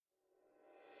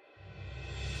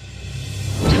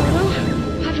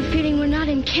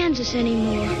Kansas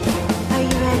anymore. Are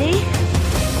you ready?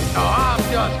 No, I'm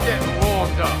just getting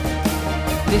warmed up.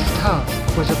 This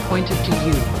task was appointed to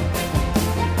you.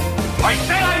 I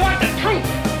said I want the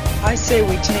truth! I say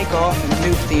we take off and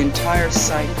nuke the entire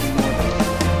site from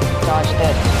orbit. Dodge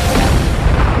this.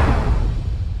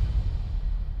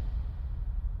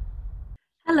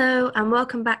 Hello and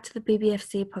welcome back to the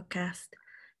BBFC podcast.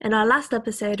 In our last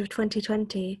episode of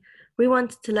 2020, we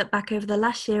wanted to look back over the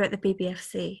last year at the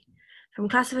BBFC, from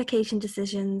classification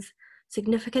decisions,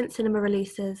 significant cinema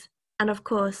releases, and of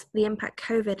course, the impact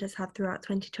COVID has had throughout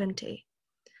 2020.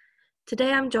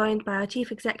 Today I'm joined by our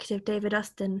Chief Executive David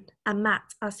Austin and Matt,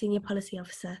 our Senior Policy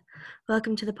Officer.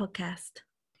 Welcome to the podcast.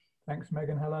 Thanks,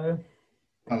 Megan. Hello.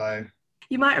 Hello.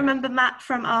 You might remember Matt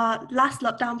from our last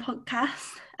lockdown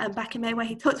podcast back in May, where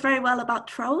he talked very well about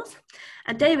trolls.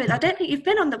 And David, I don't think you've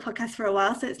been on the podcast for a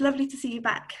while, so it's lovely to see you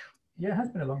back. Yeah, it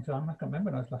has been a long time. I can't remember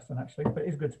when I was last on, actually, but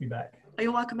it's good to be back. Oh,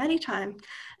 you're welcome anytime.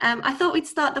 I thought we'd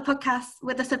start the podcast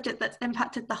with a subject that's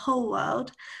impacted the whole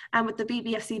world, and with the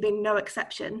BBFC being no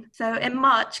exception. So in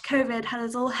March, COVID had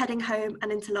us all heading home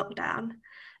and into lockdown.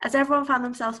 As everyone found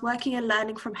themselves working and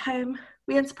learning from home,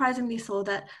 we unsurprisingly saw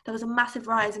that there was a massive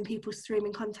rise in people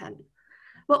streaming content.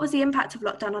 What was the impact of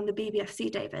lockdown on the BBFC,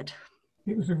 David?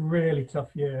 It was a really tough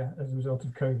year as a result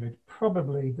of COVID,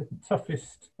 probably the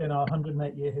toughest in our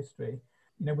 108-year history.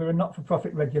 You know, we're a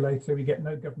not-for-profit regulator, we get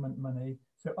no government money,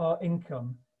 so our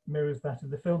income mirrors that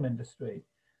of the film industry.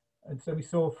 And so we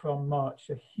saw from March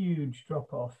a huge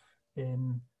drop-off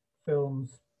in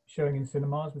films showing in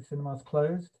cinemas, with cinemas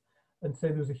closed. And so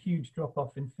there was a huge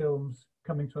drop-off in films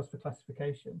coming to us for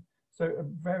classification. So a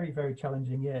very, very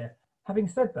challenging year. Having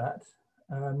said that,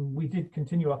 we did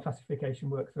continue our classification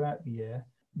work throughout the year.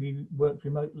 We worked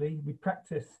remotely. We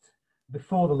practiced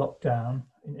before the lockdown,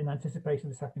 in anticipation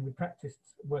of this happening, we practiced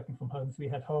working from home. So we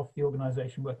had half the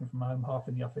organisation working from home, half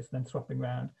in the office, and then swapping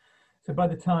around. So by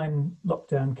the time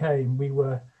lockdown came, we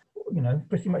were,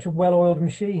 pretty much a well-oiled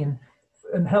machine,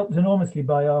 and helped enormously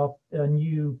by our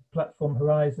new platform,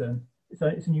 Horizon. So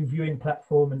it's a new viewing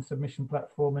platform and submission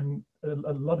platform, and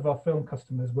a lot of our film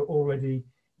customers were already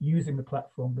using the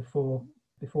platform before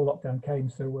lockdown came,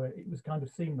 so it was kind of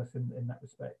seamless in that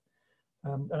respect.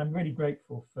 And I'm really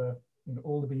grateful for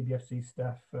all the BBFC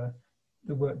staff for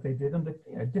the work they did under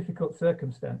difficult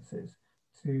circumstances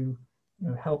to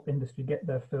help industry get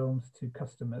their films to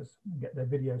customers, get their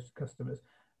videos to customers.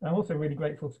 And I'm also really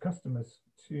grateful to customers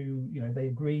to they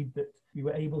agreed that we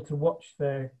were able to watch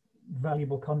their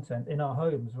valuable content in our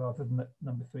homes rather than at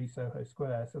number 3 Soho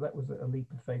Square. So that was a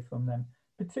leap of faith from them,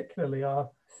 particularly our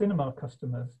cinema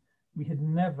customers. We had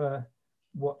never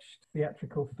watched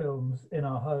theatrical films in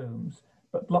our homes,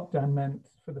 but lockdown meant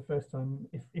for the first time,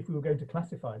 if we were going to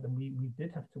classify them, we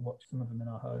did have to watch some of them in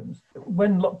our homes.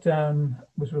 When lockdown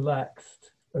was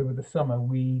relaxed over the summer,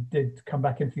 we did come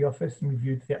back into the office and we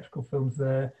viewed theatrical films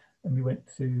there, and we went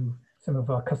to some of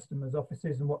our customers'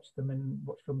 offices and watched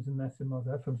films in their cinemas.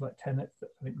 There are films like Tenet that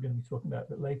I think we're going to be talking about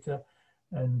a bit later,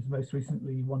 and most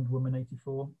recently Wonder Woman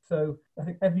 84. So I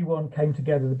think everyone came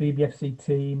together, the BBFC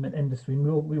team and industry, and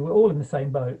we were all in the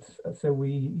same boat. So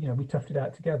we toughed it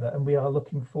out together, and we are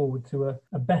looking forward to a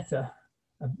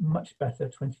much better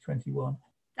 2021.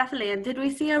 Definitely. And did we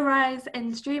see a rise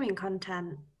in streaming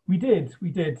content? We did.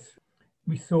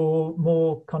 We saw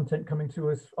more content coming to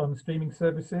us on streaming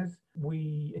services.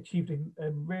 We achieved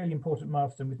a really important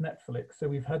milestone with Netflix. So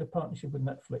we've had a partnership with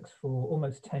Netflix for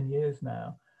almost 10 years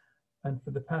now. And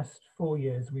for the past 4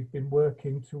 years, we've been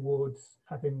working towards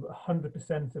having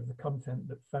 100% of the content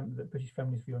that British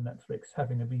families view on Netflix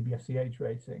having a BBFC age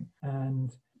rating.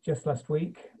 And just last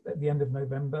week, at the end of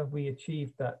November, we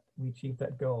achieved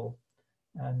that goal.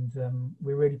 And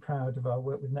we're really proud of our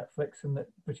work with Netflix, and that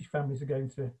British families are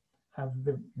going to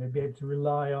be able to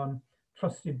rely on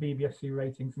trusted BBFC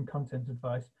ratings and content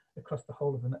advice across the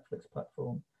whole of the Netflix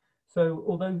platform. So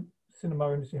although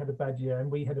cinema industry had a bad year, and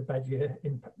we had a bad year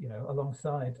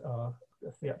alongside our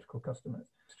theatrical customers,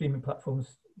 streaming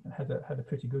platforms had a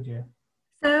pretty good year.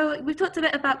 So we've talked a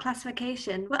bit about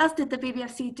classification. What else did the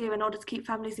BBFC do in order to keep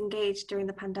families engaged during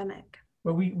the pandemic?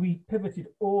 Well, we pivoted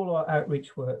all our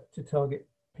outreach work to target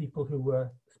people who were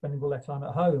spending all their time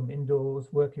at home, indoors,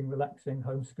 working, relaxing,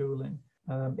 homeschooling.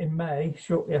 In May,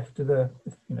 shortly after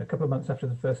a couple of months after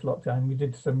the first lockdown, we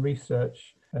did some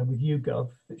research with YouGov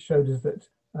that showed us that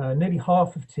nearly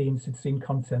half of teens had seen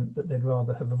content that they'd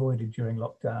rather have avoided during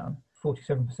lockdown.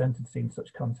 47% had seen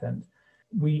such content.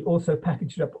 We also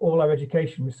packaged up all our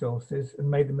education resources and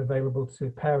made them available to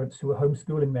parents who were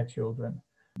homeschooling their children.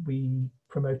 We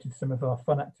promoted some of our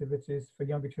fun activities for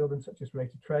younger children, such as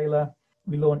Rate a Trailer.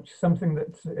 we launched something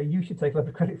that you should take a lot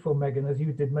of credit for, Megan, as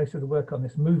you did most of the work on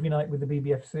this, Movie Night with the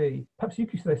BBFC. Perhaps you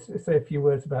could say a few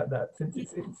words about that, since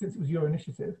it was your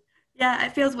initiative. Yeah,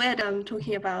 it feels weird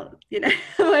talking about,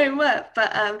 my own work,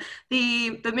 but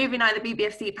the movie night, the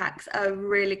BBFC packs are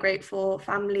really great for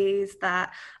families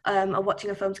that are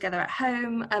watching a film together at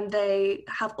home. They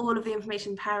have all of the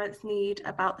information parents need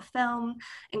about the film,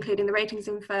 including the ratings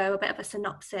info, a bit of a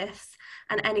synopsis,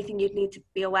 and anything you'd need to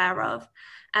be aware of.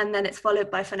 And then it's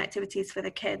followed by fun activities for the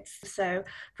kids. So,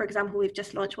 for example, we've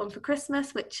just launched one for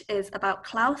Christmas, which is about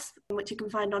Klaus, which you can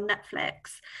find on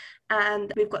Netflix.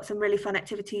 And we've got some really fun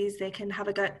activities. They can have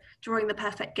a go at drawing the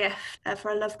perfect gift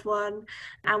for a loved one.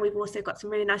 And we've also got some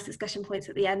really nice discussion points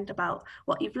at the end about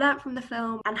what you've learnt from the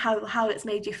film and how it's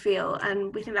made you feel.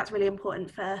 And we think that's really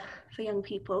important for young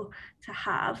people to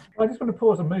have. I just want to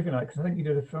pause on Movie Night because I think you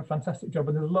did a fantastic job.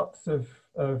 And there's lots of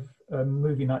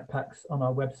Movie Night packs on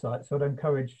our website. So I'd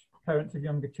encourage parents of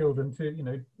younger children to,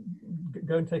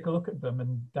 go and take a look at them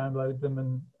and download them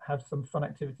and have some fun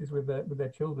activities with their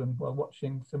children while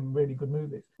watching some really good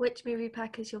movies. Which movie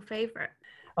pack is your favourite?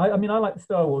 I like the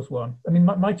Star Wars one. I mean,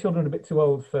 my children are a bit too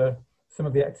old for some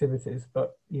of the activities,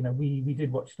 but we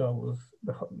did watch Star Wars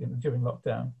during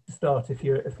lockdown. To start, if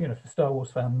you're a Star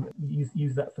Wars fan,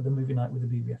 use that for the Movie Night with the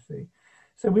BBFC.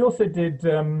 So we also did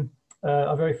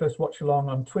our very first watch along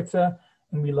on Twitter,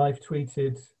 and we live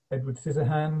tweeted Edward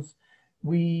Scissorhands.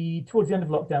 Towards the end of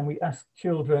lockdown, we asked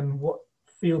children what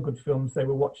feel-good films they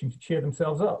were watching to cheer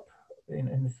themselves up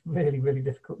in this really, really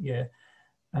difficult year.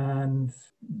 And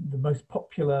the most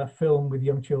popular film with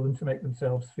young children to make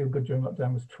themselves feel good during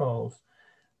lockdown was Trolls,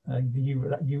 the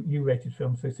U-rated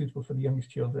film, so suitable for the youngest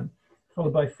children,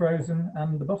 followed by Frozen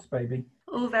and The Boss Baby.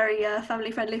 All very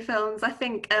family-friendly films. I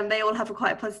think they all have a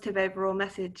quite positive overall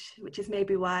message, which is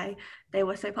maybe why they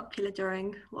were so popular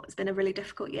during what's been a really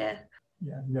difficult year.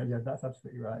 Yeah, that's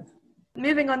absolutely right.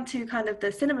 Moving on to kind of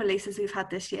the cinema releases we've had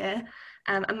this year,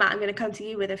 and Matt, I'm going to come to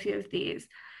you with a few of these.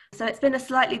 So it's been a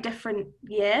slightly different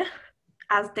year,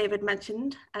 as David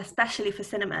mentioned, especially for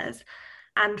cinemas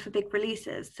and for big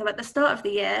releases. So at the start of the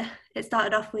year, it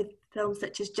started off with films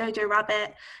such as Jojo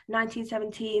Rabbit,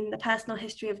 1917, The Personal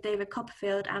History of David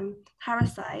Copperfield, and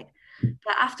Parasite.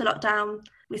 But after lockdown,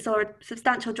 we saw a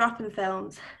substantial drop in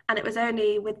films, and it was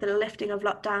only with the lifting of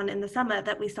lockdown in the summer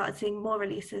that we started seeing more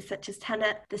releases such as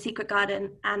Tenet, The Secret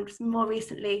Garden, and more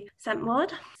recently, St.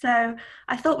 Maud. So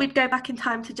I thought we'd go back in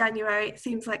time to January. It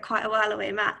seems like quite a while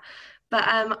away, Matt. But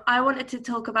I wanted to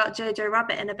talk about Jojo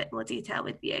Rabbit in a bit more detail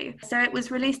with you. So it was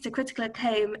released to critical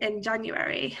acclaim in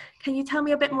January. Can you tell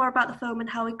me a bit more about the film and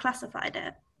how we classified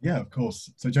it? Yeah, of course.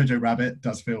 So Jojo Rabbit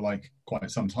does feel like quite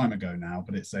some time ago now,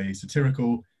 but it's a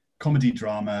satirical comedy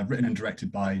drama written and directed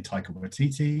by Taika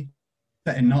Waititi.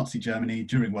 Set in Nazi Germany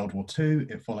during World War II,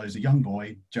 it follows a young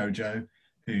boy, Jojo,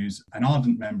 who's an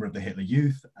ardent member of the Hitler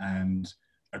Youth and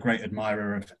a great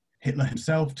admirer of Hitler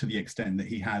himself, to the extent that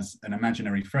he has an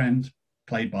imaginary friend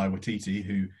played by Waititi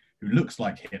who looks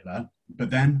like Hitler. But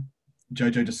then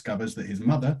Jojo discovers that his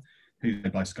mother, who's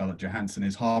played by Scarlett Johansson,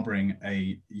 is harbouring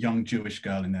a young Jewish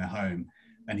girl in their home,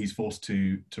 and he's forced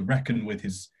to reckon with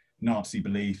his Nazi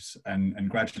beliefs and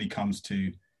gradually comes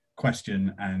to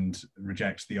question and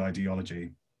reject the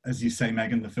ideology. As you say,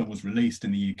 Megan, the film was released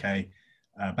in the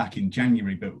UK back in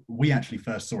January, but we actually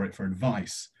first saw it for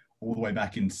Advice all the way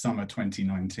back in summer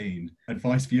 2019.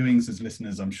 Advice viewings, as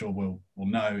listeners I'm sure will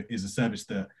know, is a service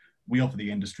that we offer the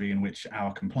industry in which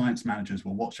our compliance managers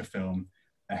will watch a film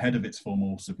ahead of its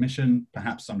formal submission,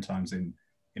 perhaps sometimes in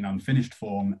unfinished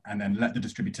form, and then let the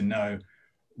distributor know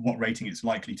what rating it's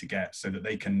likely to get so that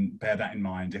they can bear that in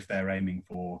mind if they're aiming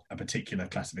for a particular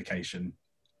classification.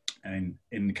 And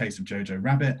in the case of Jojo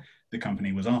Rabbit, the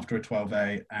company was after a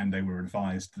 12A, and they were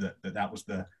advised that was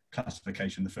the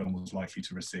classification the film was likely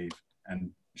to receive.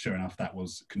 And sure enough, that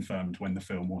was confirmed when the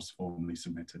film was formally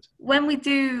submitted. When we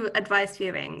do advice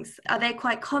viewings, are they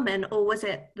quite common, or was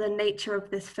it the nature of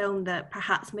this film that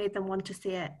perhaps made them want to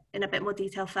see it in a bit more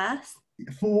detail first?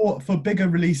 For bigger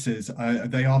releases,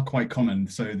 they are quite common.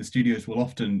 So the studios will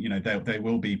often, they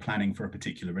will be planning for a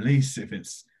particular release. If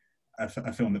it's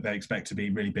a film that they expect to be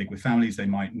really big with families, they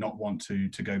might not want to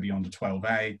go beyond a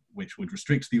 12A, which would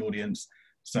restrict the audience.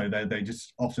 So they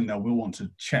just often will want to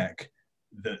check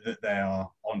that they are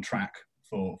on track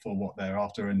for what they're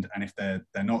after, and if they're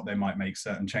not, they might make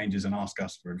certain changes and ask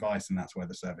us for advice, and that's where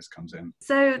the service comes in.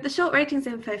 So the short ratings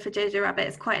info for Jojo Rabbit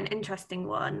is quite an interesting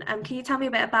one. Can you tell me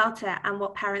a bit about it and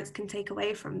what parents can take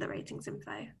away from the ratings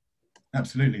info?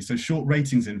 Absolutely. So short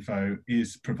ratings info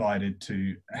is provided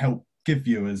to help give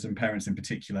viewers, and parents in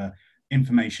particular,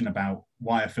 information about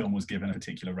why a film was given a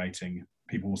particular rating.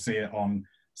 People will see it on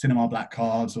cinema black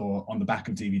cards or on the back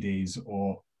of DVDs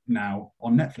or now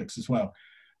on Netflix as well.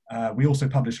 We also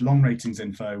publish long ratings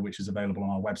info, which is available on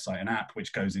our website and app,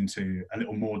 which goes into a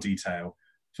little more detail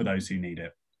for those who need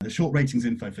it. The short ratings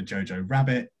info for Jojo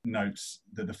Rabbit notes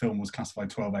that the film was classified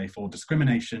 12A for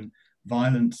discrimination,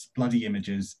 violence, bloody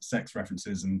images, sex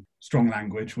references, and strong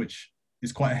language, which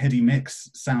is quite a heady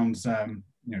mix, sounds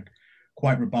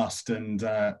quite robust, and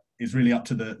is really up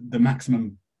to the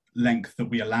maximum length that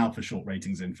we allow for short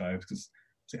ratings info, because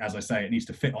as I say, it needs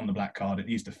to fit on the black card, it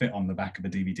needs to fit on the back of a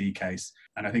DVD case,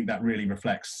 and I think that really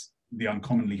reflects the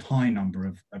uncommonly high number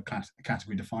of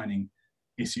category defining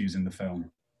issues in the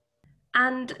film.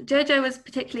 And Jojo was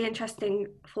particularly interesting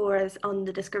for us on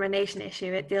the discrimination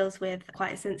issue. It deals with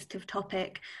quite a sensitive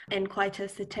topic in quite a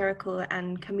satirical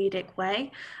and comedic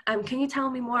way. Can you tell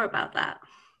me more about that?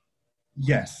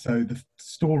 Yes, so the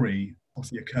story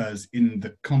obviously occurs in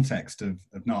the context of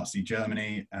Nazi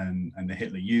Germany and the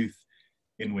Hitler Youth,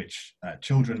 in which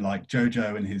children like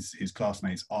Jojo and his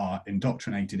classmates are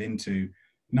indoctrinated into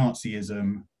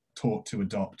Nazism, taught to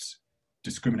adopt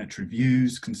discriminatory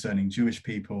views concerning Jewish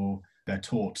people. They're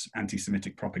taught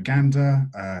anti-Semitic propaganda,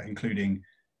 including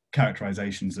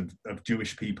characterizations of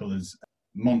Jewish people as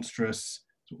monstrous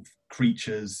sort of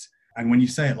creatures. And when you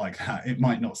say it like that, it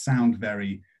might not sound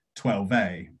very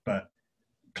 12A, but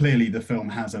clearly the film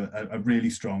has a really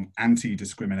strong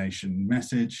anti-discrimination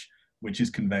message, which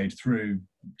is conveyed through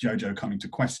Jojo coming to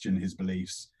question his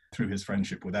beliefs through his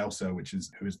friendship with Elsa, who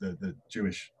is the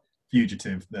Jewish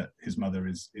fugitive that his mother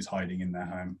is hiding in their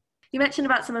home. You mentioned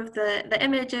about some of the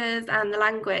images and the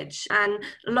language, and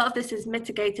a lot of this is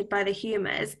mitigated by the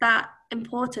humour. Is that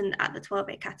important at the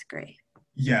 12A category?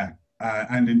 Yeah,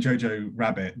 and in Jojo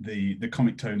Rabbit, the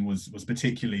comic tone was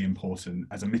particularly important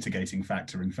as a mitigating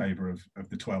factor in favour of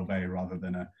the 12A rather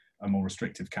than a more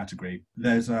restrictive category.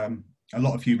 There's a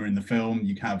lot of humour in the film.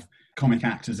 You have comic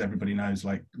actors everybody knows,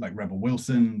 like Rebel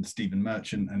Wilson, Stephen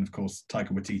Merchant, and of course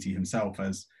Taika Waititi himself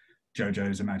as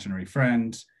Jojo's imaginary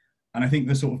friend. And I think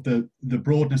the sort of the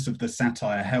broadness of the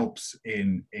satire helps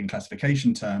in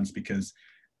classification terms, because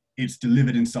it's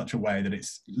delivered in such a way that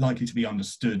it's likely to be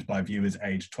understood by viewers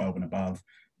aged 12 and above.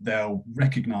 They'll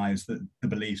recognise that the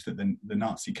beliefs that the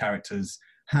Nazi characters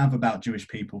have about Jewish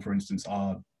people, for instance,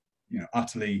 are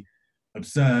utterly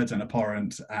absurd and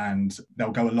abhorrent, and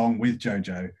they'll go along with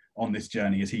Jojo on this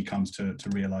journey as he comes to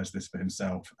realise this for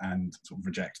himself and sort of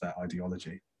reject that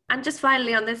ideology. And just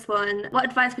finally on this one, what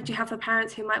advice would you have for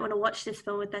parents who might want to watch this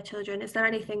film with their children? Is there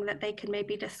anything that they could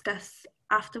maybe discuss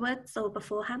afterwards or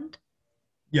beforehand?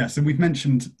 Yeah, so we've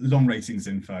mentioned long ratings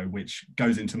info, which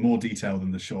goes into more detail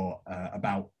than the short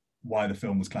about why the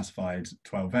film was classified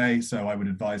 12A. So I would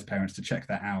advise parents to check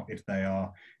that out if they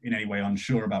are in any way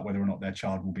unsure about whether or not their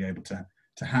child will be able to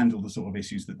handle the sort of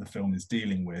issues that the film is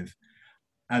dealing with.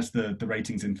 As the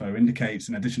ratings info indicates,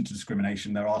 in addition to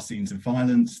discrimination, there are scenes of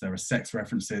violence, there are sex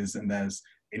references, and there's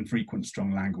infrequent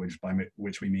strong language, by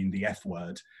which we mean the F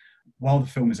word. While the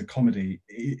film is a comedy,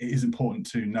 it is important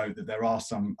to note that there are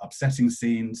some upsetting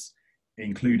scenes,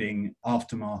 including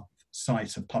aftermath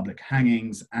sight of public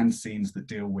hangings and scenes that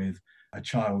deal with a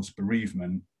child's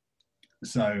bereavement.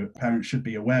 So parents should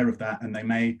be aware of that, and they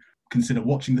may consider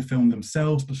watching the film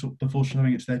themselves before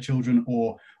showing it to their children,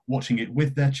 or watching it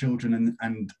with their children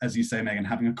and as you say, Megan,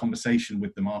 having a conversation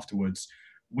with them afterwards.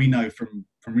 We know from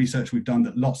research we've done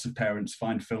that lots of parents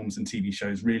find films and TV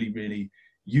shows really, really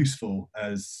useful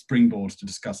as springboards to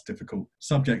discuss difficult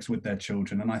subjects with their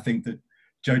children. And I think that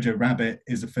Jojo Rabbit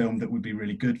is a film that would be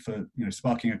really good for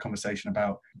sparking a conversation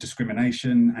about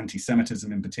discrimination,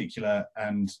 anti-Semitism in particular,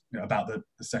 and about the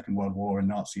Second World War and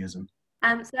Nazism.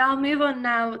 So I'll move on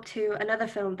now to another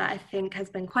film that I think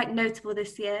has been quite notable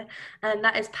this year, and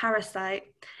that is Parasite.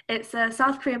 It's a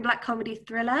South Korean black comedy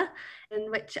thriller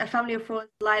in which a family of four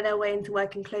lie their way into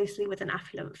working closely with an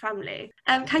affluent family.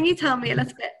 Can you tell me a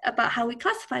little bit about how we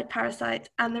classified Parasite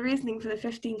and the reasoning for the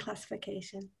 15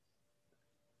 classification?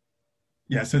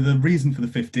 Yeah, so the reason for the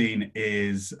 15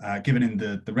 is given in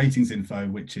the ratings info,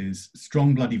 which is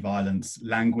strong bloody violence,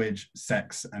 language,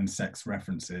 sex, and sex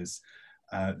references.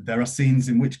 There are scenes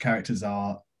in which characters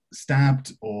are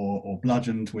stabbed or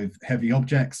bludgeoned with heavy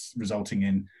objects, resulting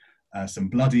in some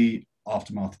bloody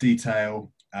aftermath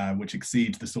detail, which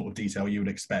exceeds the sort of detail you would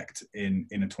expect in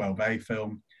a 12A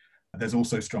film. There's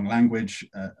also strong language.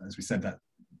 As we said, that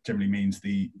generally means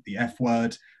the F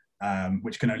word,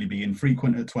 which can only be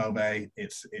infrequent at 12A.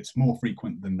 It's more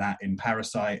frequent than that in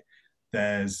Parasite.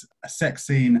 There's a sex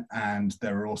scene, and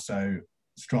there are also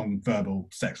strong verbal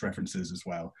sex references as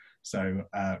well. So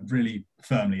really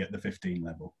firmly at the 15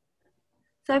 level.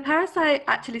 So Parasite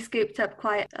actually scooped up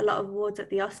quite a lot of awards at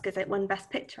the Oscars. It won Best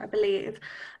Picture, I believe.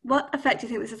 What effect do you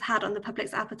think this has had on the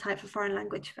public's appetite for foreign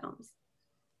language films?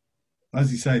 As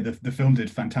you say, the film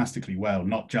did fantastically well,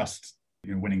 not just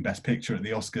winning Best Picture at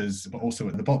the Oscars, but also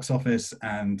at the box office,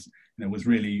 and was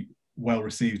really well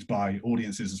received by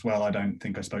audiences as well. I don't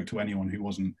think I spoke to anyone who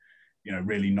wasn't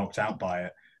really knocked out by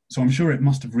it. So I'm sure it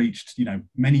must have reached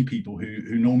many people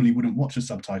who normally wouldn't watch a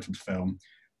subtitled film.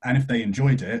 And if they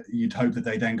enjoyed it, you'd hope that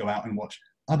they then go out and watch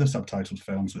other subtitled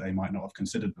films that they might not have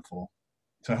considered before.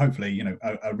 So hopefully,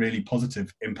 a really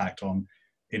positive impact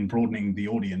in broadening the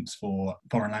audience for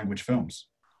foreign language films.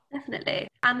 Definitely.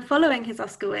 And following his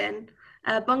Oscar win,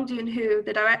 Bong Joon-ho,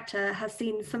 the director, has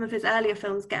seen some of his earlier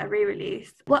films get a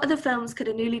re-release. What other films could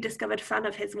a newly discovered fan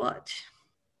of his watch?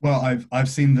 Well, I've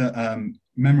seen that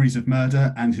Memories of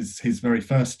Murder and his very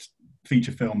first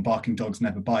feature film, Barking Dogs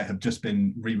Never Bite, have just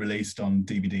been re-released on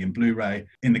DVD and Blu-ray.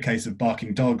 In the case of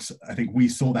Barking Dogs, I think we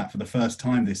saw that for the first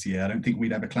time this year. I don't think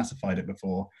we'd ever classified it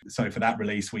before. So for that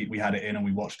release, we had it in and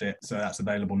we watched it. So that's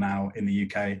available now in the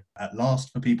UK at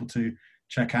last for people to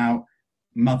check out.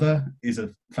 Mother is a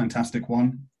fantastic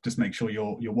one. Just make sure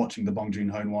you're watching the Bong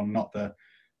Joon-ho one, not the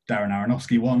Darren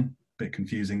Aronofsky one. Bit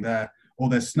confusing there. Or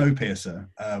there's Snowpiercer,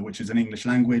 which is an English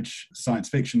language science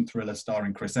fiction thriller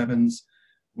starring Chris Evans,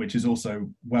 which is also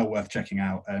well worth checking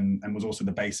out and was also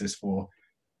the basis for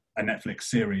a Netflix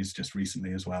series just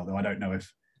recently as well, though I don't know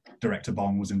if director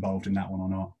Bong was involved in that one or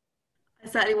not. I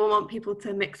certainly will want people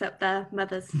to mix up their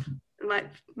mothers. It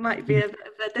might be a bit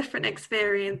of a different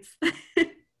experience.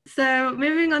 So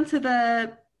moving on to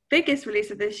the biggest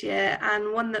release of this year,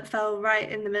 and one that fell right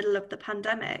in the middle of the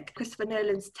pandemic, Christopher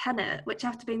Nolan's Tenet, which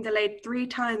after being delayed 3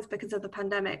 times because of the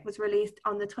pandemic, was released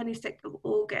on the 26th of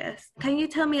August. Can you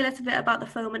tell me a little bit about the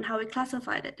film and how we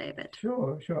classified it, David?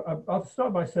 Sure. I'll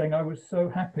start by saying I was so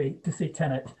happy to see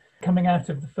Tenet. Coming out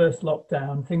of the first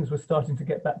lockdown, things were starting to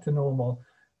get back to normal,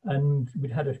 and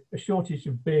we'd had a shortage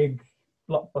of big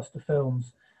blockbuster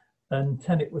films. And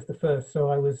Tenet was the first, so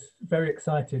I was very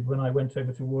excited when I went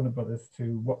over to Warner Brothers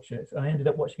to watch it. I ended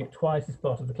up watching it twice as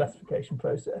part of the classification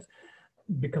process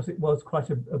because it was quite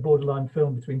a borderline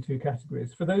film between 2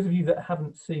 categories. For those of you that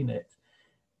haven't seen it,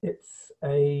 it's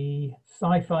a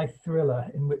sci-fi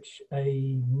thriller in which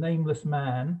a nameless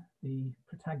man, the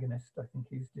protagonist, I think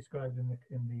he's described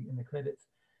in the credits,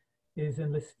 is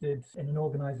enlisted in an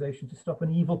organization to stop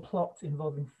an evil plot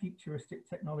involving futuristic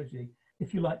technology.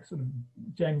 If you like sort of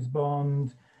James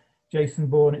Bond, Jason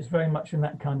Bourne, it's very much in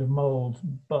that kind of mold.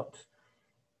 But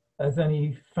as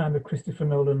any fan of Christopher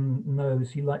Nolan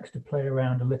knows, he likes to play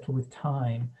around a little with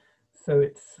time. So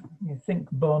it's, think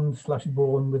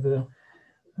Bond/Bourne with a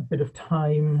bit of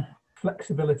time,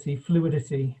 flexibility,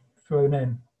 fluidity thrown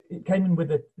in. It came in with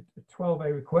a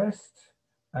 12A request,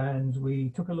 and we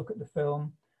took a look at the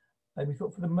film, and we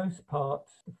thought for the most part,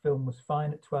 the film was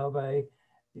fine at 12A.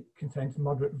 It contains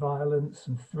moderate violence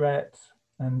and threat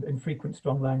and infrequent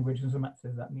strong language, as Matt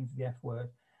says, that means the F word.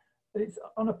 But it's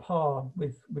on a par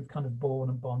with kind of Bourne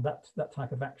and Bond, that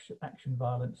type of action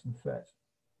violence and threat.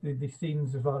 The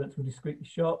scenes of violence were discreetly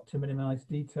shot to minimise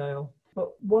detail.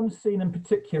 But one scene in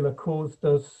particular caused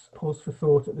us pause for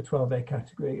thought at the 12A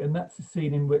category, and that's the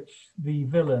scene in which the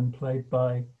villain, played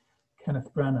by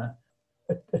Kenneth Branagh,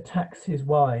 attacks his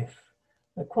wife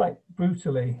quite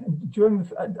brutally. And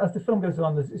as the film goes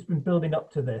on, it's been building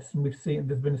up to this, and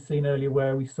there's been a scene earlier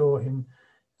where we saw him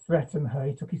threaten her.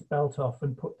 He took his belt off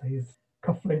and put his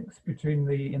cufflinks in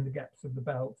the gaps of the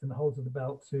belt and the holes of the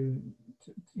belt to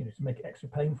make it extra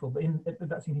painful. But in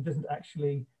that scene, he doesn't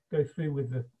actually go through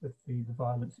with the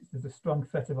violence. There's a strong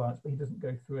threat of violence, but he doesn't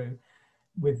go through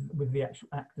with the actual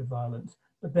act of violence.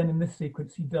 But then in this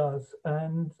sequence he does,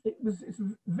 and it's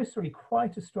viscerally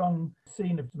quite a strong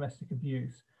scene of domestic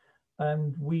abuse.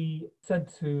 And we said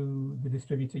to the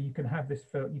distributor, you can have this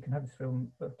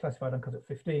film classified uncut at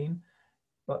 15,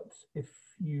 but if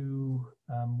you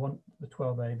want the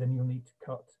 12A, then you'll need to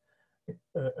cut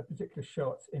a particular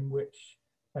shot in which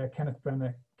Kenneth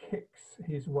Branagh kicks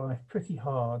his wife pretty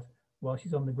hard while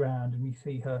she's on the ground, and we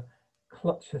see her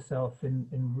clutch herself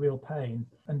in real pain.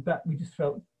 And that we just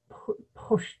felt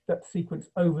pushed that sequence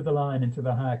over the line into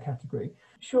the higher category.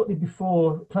 Shortly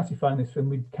before classifying this film,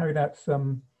 we carried out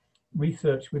some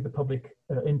research with the public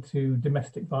into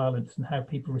domestic violence and how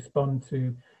people respond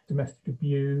to domestic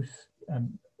abuse,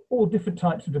 all different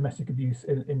types of domestic abuse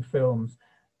in films.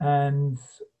 And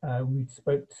we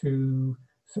spoke to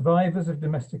survivors of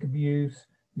domestic abuse,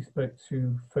 we spoke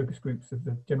to focus groups of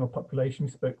the general population,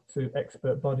 we spoke to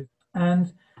expert bodies.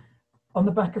 And on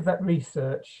the back of that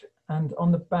research, and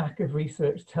on the back of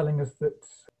research telling us that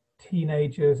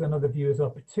teenagers and other viewers are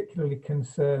particularly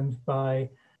concerned by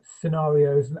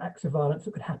scenarios and acts of violence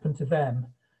that could happen to them.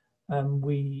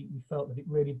 We felt that it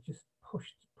really just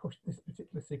pushed this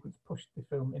particular sequence, pushed the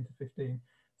film into 15.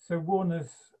 So Warner's,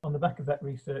 on the back of that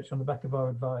research, on the back of our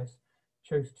advice,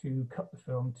 chose to cut the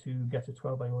film to get a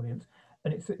 12A audience.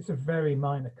 And it's a very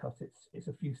minor cut, it's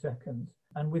a few seconds.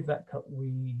 And with that cut,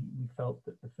 we felt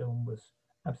that the film was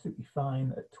absolutely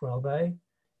fine at 12A.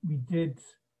 We did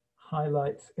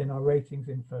highlight in our ratings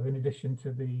info, in addition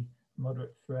to the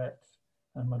moderate threat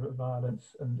and moderate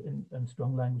violence and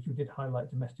strong language, we did highlight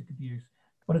domestic abuse.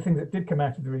 One of the things that did come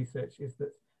out of the research is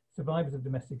that survivors of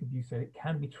domestic abuse say it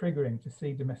can be triggering to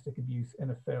see domestic abuse in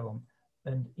a film.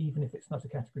 And even if it's not a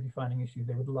category defining issue,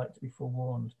 they would like to be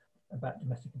forewarned about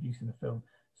domestic abuse in a film.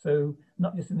 So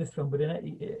not just in this film, but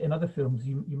in other films,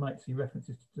 you might see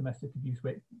references to domestic abuse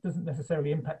where it doesn't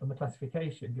necessarily impact on the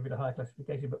classification, give it a high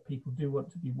classification, but people do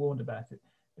want to be warned about it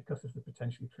because of the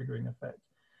potentially triggering effect.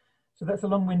 So that's a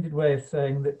long-winded way of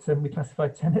saying that we classify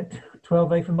Tenet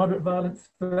 12A for moderate violence,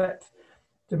 threat,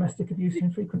 domestic abuse,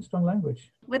 and frequent strong language.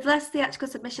 With less theatrical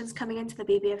submissions coming into the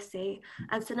BBFC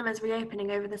and cinemas reopening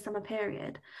over the summer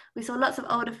period, we saw lots of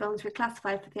older films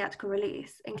reclassified for theatrical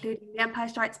release, including The Empire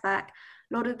Strikes Back,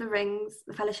 Lord of the Rings,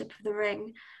 The Fellowship of the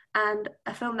Ring, and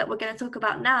a film that we're going to talk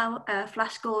about now,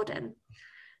 Flash Gordon.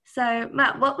 So,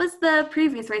 Matt, what was the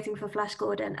previous rating for Flash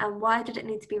Gordon and why did it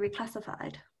need to be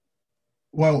reclassified?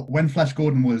 Well, when Flash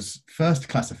Gordon was first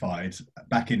classified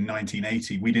back in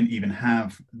 1980, we didn't even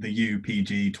have the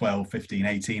UPG 12, 15,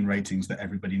 18 ratings that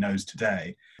everybody knows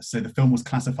today. So the film was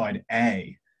classified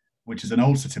A, which is an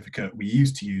old certificate we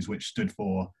used to use, which stood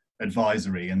for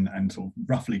advisory and sort of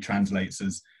roughly translates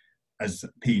as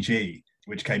PG,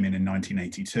 which came in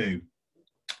 1982.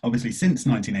 Obviously, since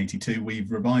 1982, we've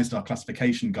revised our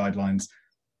classification guidelines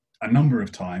a number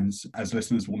of times. As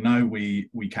listeners will know, we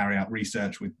carry out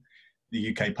research with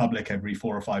the UK public every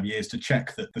 4 or 5 years to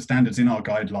check that the standards in our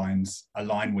guidelines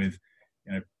align with,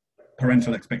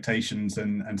 parental expectations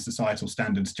and societal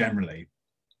standards generally.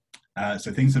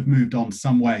 So things have moved on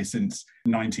some way since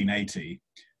 1980.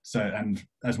 So, and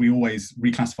as we always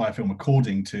reclassify a film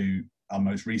according to our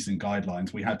most recent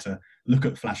guidelines, we had to look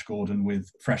at Flash Gordon with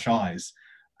fresh eyes.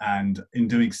 And in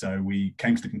doing so, we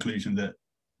came to the conclusion that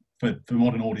for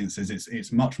modern audiences,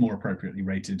 it's much more appropriately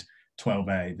rated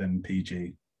 12A than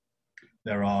PG.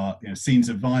 There are scenes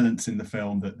of violence in the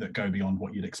film that go beyond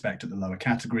what you'd expect at the lower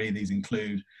category. These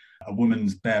include a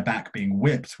woman's bare back being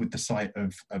whipped with the sight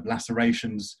of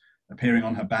lacerations appearing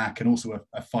on her back, and also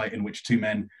a fight in which two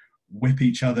men whip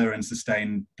each other and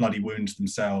sustain bloody wounds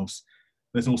themselves.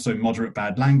 There's also moderate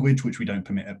bad language, which we don't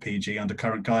permit at PG under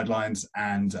current guidelines,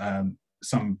 and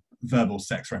some verbal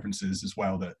sex references as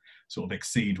well that sort of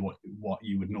exceed what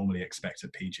you would normally expect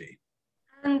at PG.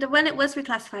 And when it was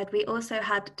reclassified, we also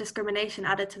had discrimination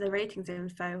added to the ratings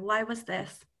info. Why was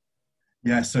this?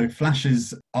 Yeah, so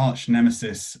Flash's arch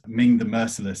nemesis, Ming the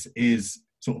Merciless, is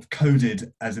sort of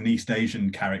coded as an East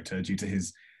Asian character due to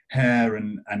his hair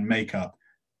and makeup,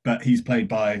 but he's played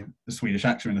by the Swedish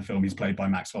actor in the film. He's played by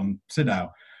Max von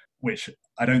Sydow, which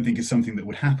I don't think is something that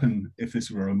would happen if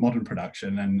this were a modern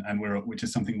production, which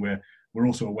is something we're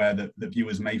also aware that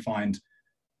viewers may find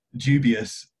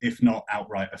dubious, if not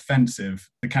outright offensive.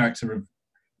 The character of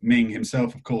Ming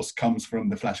himself, of course, comes from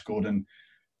the Flash Gordon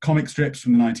comic strips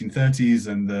from the 1930s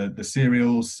and the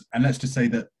serials. And let's just say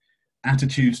that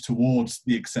attitudes towards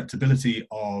the acceptability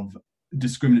of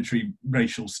discriminatory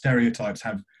racial stereotypes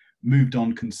have moved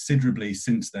on considerably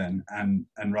since then, and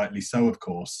rightly so, of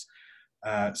course.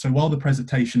 So while the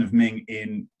presentation of Ming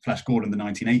in Flash Gordon, the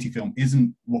 1980 film,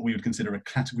 isn't what we would consider a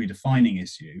category-defining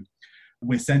issue,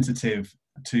 we're sensitive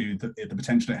to the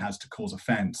potential it has to cause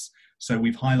offence. So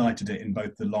we've highlighted it in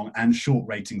both the long and short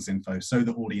ratings info so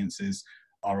that audiences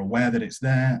are aware that it's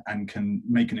there and can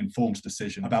make an informed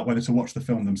decision about whether to watch the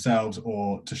film themselves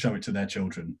or to show it to their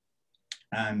children.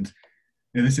 And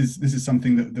this is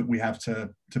something that we have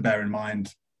to bear in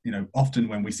mind. Often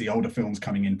when we see older films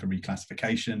coming in for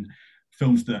reclassification,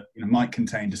 films that might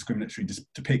contain discriminatory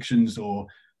depictions or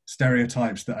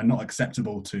stereotypes that are not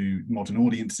acceptable to modern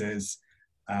audiences,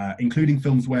 including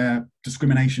films where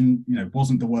discrimination,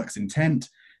 wasn't the work's intent,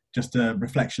 just a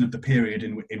reflection of the period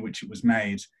in which it was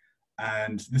made.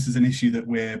 And this is an issue that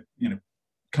we're,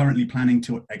 currently planning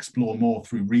to explore more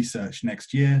through research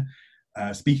next year,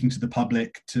 speaking to the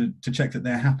public to check that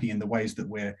they're happy in the ways that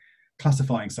we're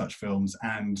classifying such films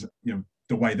and,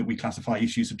 the way that we classify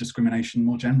issues of discrimination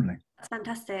more generally. That's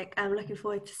fantastic. I'm looking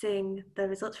forward to seeing the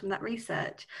results from that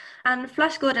research. And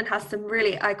Flash Gordon has some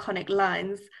really iconic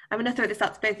lines. I'm going to throw this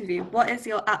out to both of you. What is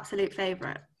your absolute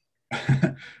favourite?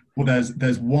 Well,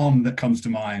 there's one that comes to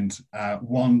mind,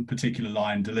 one particular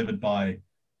line delivered by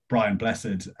Brian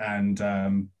Blessed, and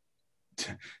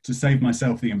to save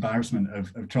myself the embarrassment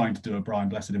of trying to do a Brian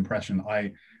Blessed impression,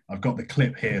 I've got the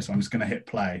clip here, so I'm just going to hit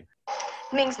play.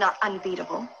 Ming's not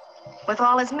unbeatable. With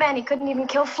all his men, he couldn't even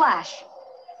kill Flash.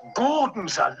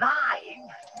 Gordon's alive.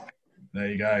 There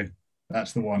you go.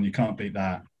 That's the one. You can't beat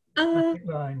that.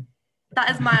 Line.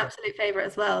 That is my absolute favourite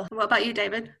as well. What about you,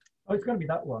 David? Oh, it's got to be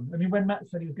that one. I mean, when Matt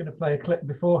said he was going to play a clip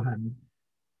beforehand,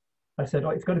 I said,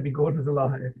 it's got to be Gordon's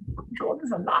alive.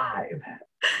 Gordon's alive.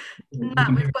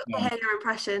 Matt, we've got to hear your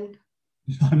impression.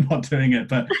 I'm not doing it,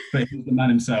 but he's the man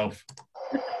himself.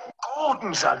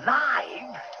 Gordon's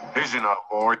alive. He's in our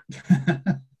board.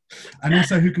 And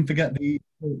also, who can forget the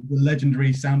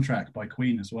legendary soundtrack by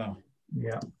Queen as well?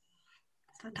 Yeah.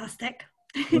 It's fantastic.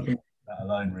 That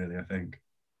alone, really, I think.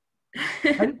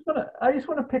 I just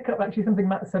want to pick up actually something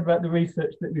Matt said about the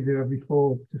research that we do every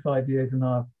 4 to 5 years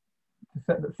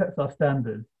that sets our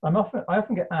standards. I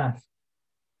often get asked,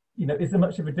 is there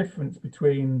much of a difference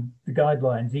between the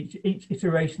guidelines, each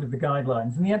iteration of the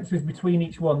guidelines? And the answer is between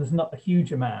each one, there's not a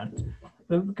huge amount.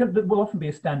 There will often be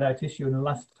a standout issue, and the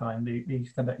last time the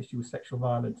standout issue was sexual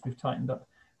violence. We've tightened up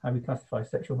how we classify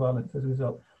sexual violence as a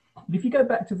result. But if you go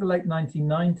back to the late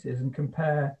 1990s and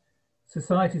compare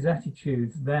society's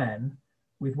attitudes then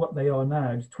with what they are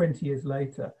now, just 20 years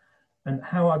later, and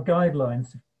how our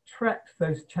guidelines have tracked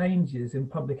those changes in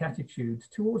public attitudes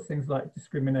towards things like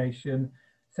discrimination,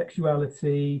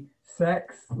 sexuality,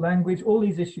 sex, language, all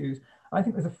these issues, I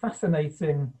think there's a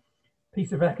fascinating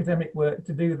piece of academic work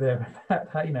to do there about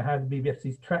how the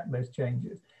BBFC's tracked those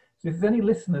changes. So if there's any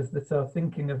listeners that are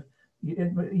thinking of,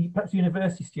 perhaps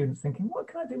university students thinking, what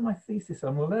can I do my thesis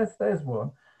on? Well, there's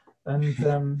one. And,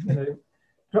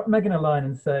 drop Megan a line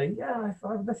and say,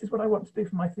 this is what I want to do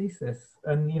for my thesis.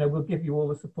 And, we'll give you all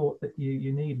the support that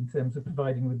you need in terms of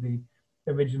providing with the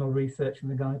original research and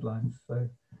the guidelines. So.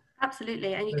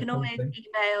 Absolutely, and you can always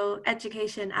email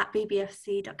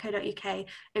education@bbfc.co.uk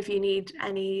if you need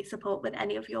any support with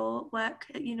any of your work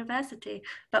at university.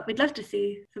 But we'd love to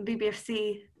see some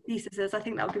BBFC theses. I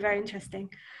think that would be very interesting.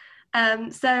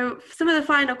 So some of the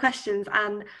final questions,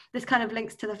 and this kind of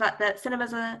links to the fact that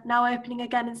cinemas are now opening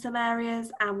again in some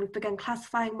areas and we've begun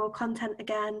classifying more content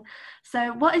again.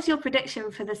 So what is your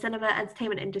prediction for the cinema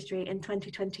entertainment industry in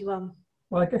 2021?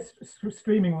 Well, I guess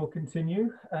streaming will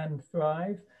continue and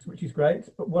thrive, which is great.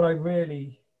 But what I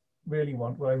really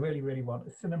want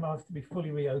is cinemas to be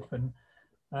fully reopened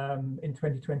in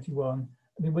 2021.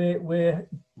 I mean, we're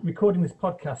recording this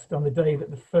podcast on the day that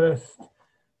the first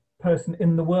person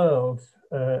in the world,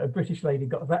 a British lady,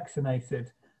 got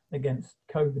vaccinated against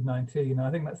COVID-19. I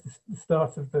think that's the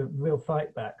start of the real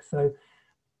fight back. So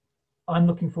I'm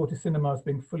looking forward to cinemas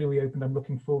being fully reopened. I'm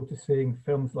looking forward to seeing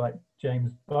films like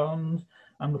James Bond.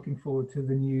 I'm looking forward to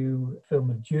the new film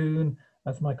of Dune.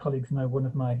 As my colleagues know, one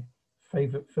of my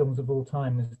favourite films of all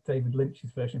time is David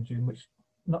Lynch's version of Dune, which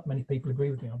not many people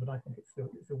agree with me on, but I think it's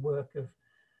a work of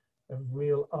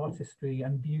real artistry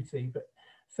and beauty. But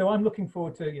so I'm looking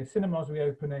forward to cinemas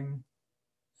reopening,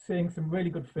 seeing some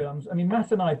really good films. I mean,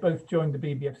 Matt and I both joined the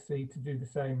BBFC to do the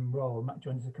same role. Matt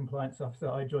joined as a compliance officer.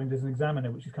 I joined as an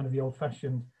examiner, which is kind of the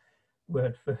old-fashioned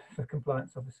word for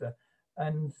compliance officer.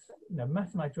 And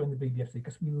Matt and I joined the BBFC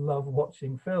because we love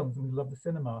watching films and we love the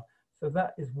cinema. So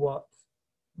that is what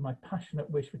my passionate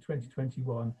wish for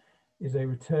 2021 is, a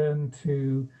return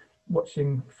to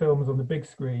watching films on the big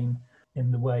screen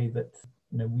in the way that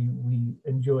we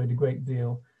enjoyed a great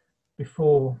deal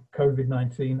before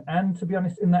COVID-19, and to be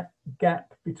honest, in that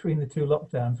gap between the two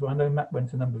lockdowns, where I know Matt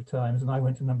went a number of times and I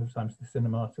went a number of times to the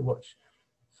cinema to watch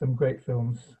some great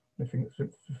films. I think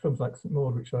it's films like St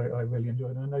Maud, which I really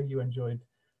enjoyed, and I know you enjoyed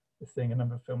seeing a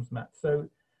number of films, Matt. So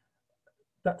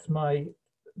that's my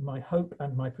hope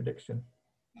and my prediction.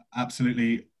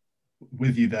 Absolutely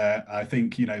with you there. I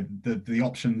think the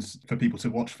options for people to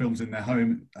watch films in their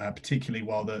home, particularly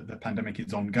while the pandemic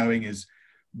is ongoing, is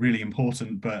really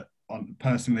important. But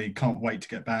personally, can't wait to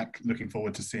get back. Looking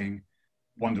forward to seeing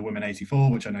Wonder Woman 84,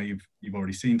 which I know you've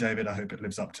already seen, David. I hope it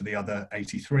lives up to the other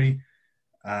 83.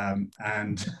 And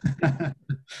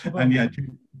yeah,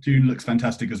 June looks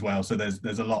fantastic as well. So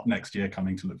there's a lot next year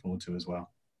coming to look forward to as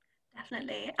well.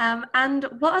 Definitely. And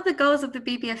what are the goals of the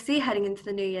BBFC heading into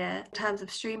the new year in terms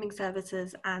of streaming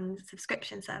services and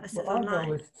subscription services online? Our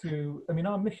goal is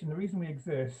our mission, the reason we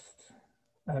exist,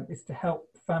 is to help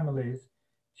families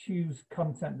choose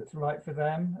content that's right for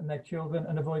them and their children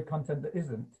and avoid content that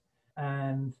isn't.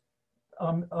 And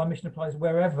our mission applies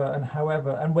wherever and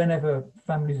however and whenever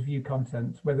families view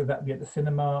content, whether that be at the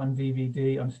cinema, on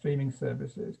DVD, on streaming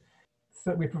services.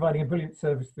 So we're providing a brilliant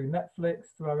service through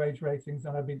Netflix, through our age ratings,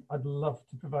 and I'd love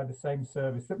to provide the same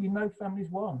service that we know families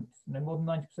want. More than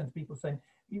 90% of people saying,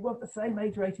 you want the same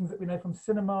age ratings that we know from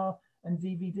cinema and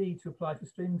DVD to apply for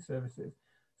streaming services.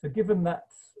 So given that,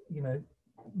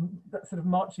 that sort of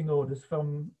marching orders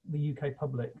from the UK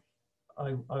public,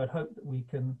 I would hope that we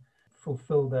can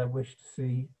fulfill their wish to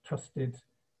see trusted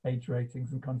age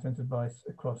ratings and content advice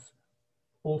across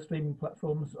all streaming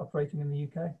platforms operating in the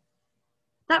UK.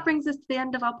 That brings us to the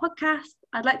end of our podcast.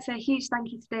 I'd like to say a huge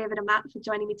thank you to David and Matt for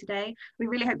joining me today. We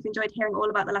really hope you enjoyed hearing all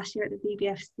about the last year at the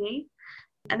BBFC.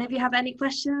 And if you have any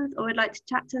questions or would like to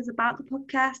chat to us about the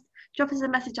podcast, drop us a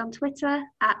message on Twitter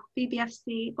at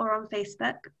BBFC or on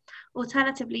Facebook.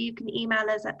 Alternatively, you can email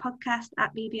us at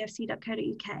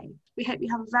podcast@bbfc.co.uk. We hope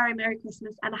you have a very Merry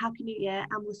Christmas and a Happy New Year,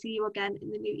 and we'll see you again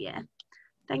in the new year.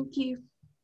 Thank you.